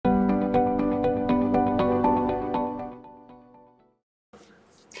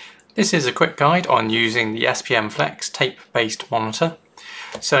This is a quick guide on using the SPM Flex tape-based monitor.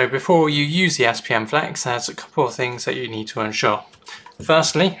 So before you use the SPM Flex, there's a couple of things that you need to ensure.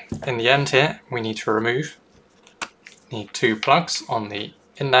 Firstly, in the end here, we need to remove the two plugs on the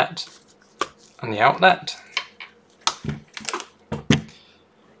inlet and the outlet.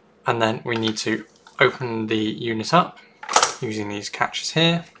 And then we need to open the unit up using these catches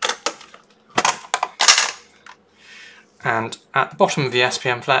here. And at the bottom of the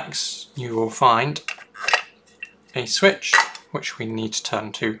SPM Flex, you will find a switch which we need to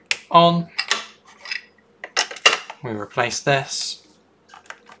turn to on. We replace this,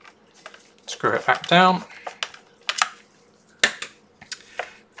 screw it back down,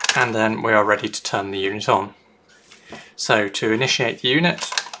 and then we are ready to turn the unit on. So to initiate the unit,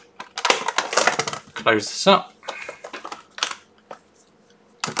 close this up,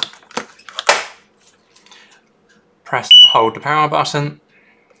 press and hold the power button,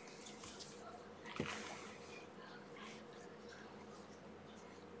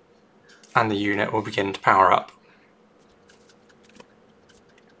 and the unit will begin to power up.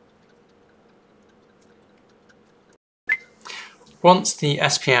 Once the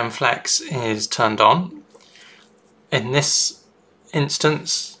SPM Flex is turned on, in this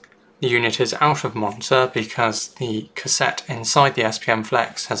instance the unit is out of monitor because the cassette inside the SPM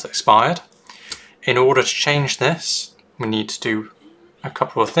Flex has expired. In order to change this, we need to do a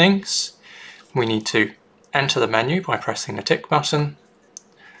couple of things. We need to enter the menu by pressing the tick button,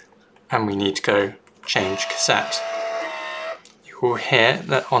 and we need to go change cassette. You will hear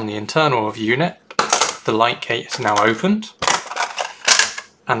that on the internal of the unit, the light gate is now opened,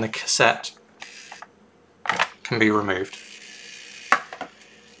 and the cassette can be removed.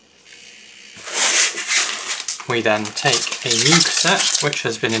 We then take a new cassette which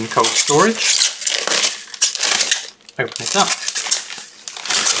has been in cold storage, open it up,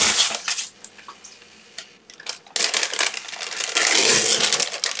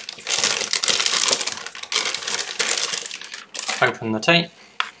 open the tape,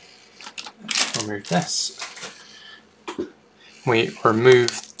 remove this, we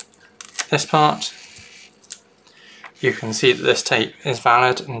remove this part. You can see that this tape is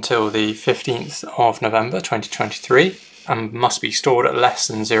valid until the 15th of November 2023 and must be stored at less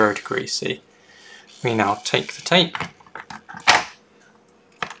than 0 degrees C. We now take the tape,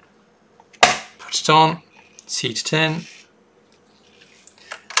 put it on, seat it in,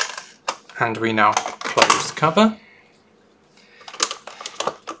 and we now close the cover.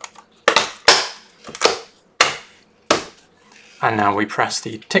 And now we press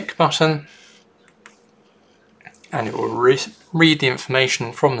the tick button, and it will read the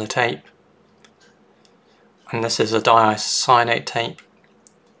information from the tape. And this is a diisocyanate tape.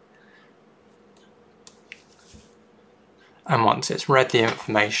 And once it's read the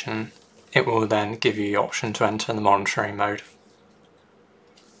information, it will then give you the option to enter the monitoring mode.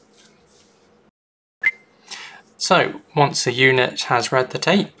 So once the unit has read the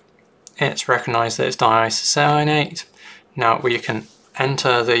tape, it's recognised that it's diisocyanate. Now we can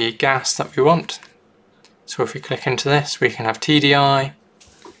enter the gas that we want. So if we click into this, we can have TDI,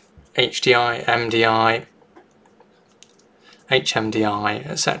 HDI, MDI, HMDI,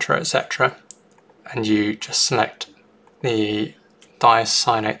 etc, etc. And you just select the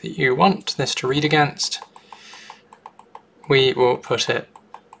diisocyanate that you want this to read against. We will put it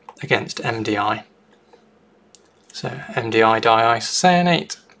against MDI. So MDI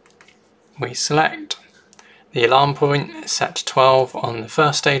diisocyanate, we select. The alarm point is set to 12 on the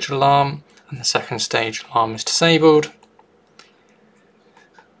first stage alarm, and the second stage alarm is disabled.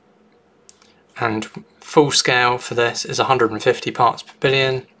 And full scale for this is 150 parts per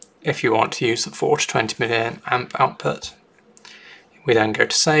billion if you want to use the 4 to 20 milliamp output. We then go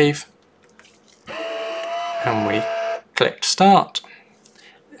to save, and we click to start.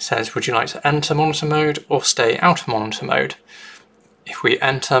 It says, would you like to enter monitor mode or stay out of monitor mode? If we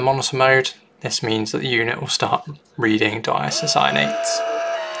enter monitor mode, this means that the unit will start reading diisocyanates.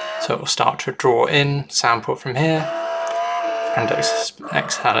 So it will start to draw in, sample from here, and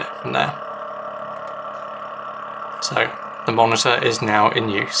exhale it from there. So the monitor is now in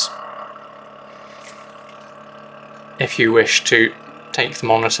use. If you wish to take the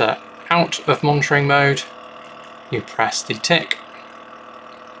monitor out of monitoring mode, you press the tick,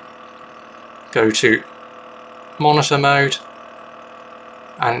 go to monitor mode,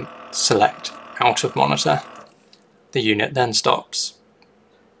 and select out of monitor. The unit then stops.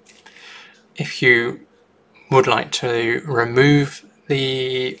 If you would like to remove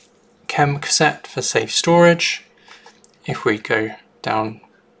the chem cassette for safe storage, if we go down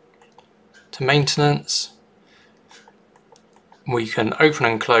to maintenance, we can open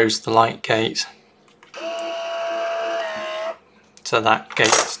and close the light gate. So that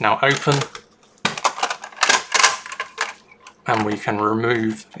gate is now open, and we can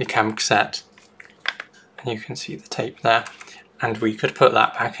remove the cam cassette, and you can see the tape there, and we could put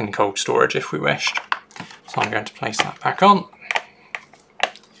that back in cold storage if we wished. So I'm going to place that back on,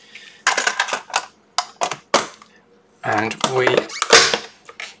 and we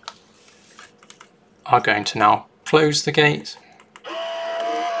are going to now close the gate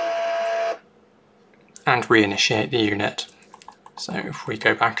and reinitiate the unit. So if we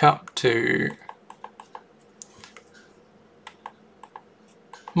go back up to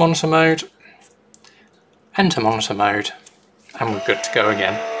monitor mode, enter monitor mode, and we're good to go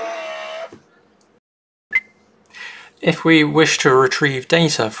again. If we wish to retrieve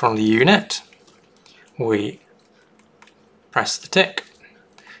data from the unit, we press the tick,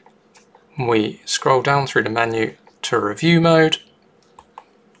 we scroll down through the menu to review mode,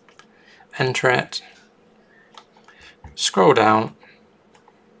 enter it, scroll down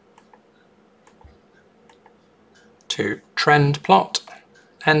to trend plot,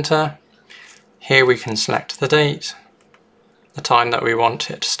 enter. Here we can select the date, the time that we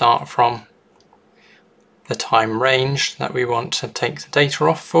want it to start from, the time range that we want to take the data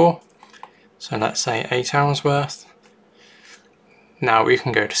off for, so let's say 8 hours worth. Now we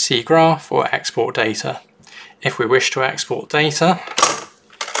can go to see graph or export data. If we wish to export data,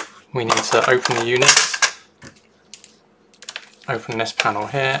 we need to open the unit, open this panel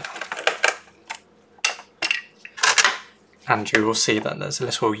here, and you will see that there's a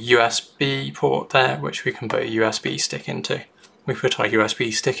little USB port there which we can put a USB stick into. We put our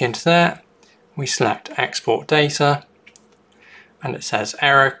USB stick into there, we select export data, and it says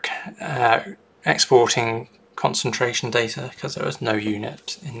error exporting concentration data because there was no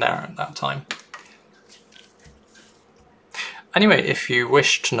unit in there at that time. Anyway, if you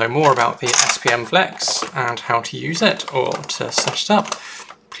wish to know more about the SPM Flex and how to use it or to set it up,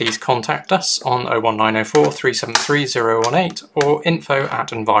 please contact us on 01904 373 018 or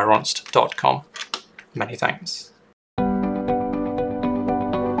info@environst.com. Many thanks.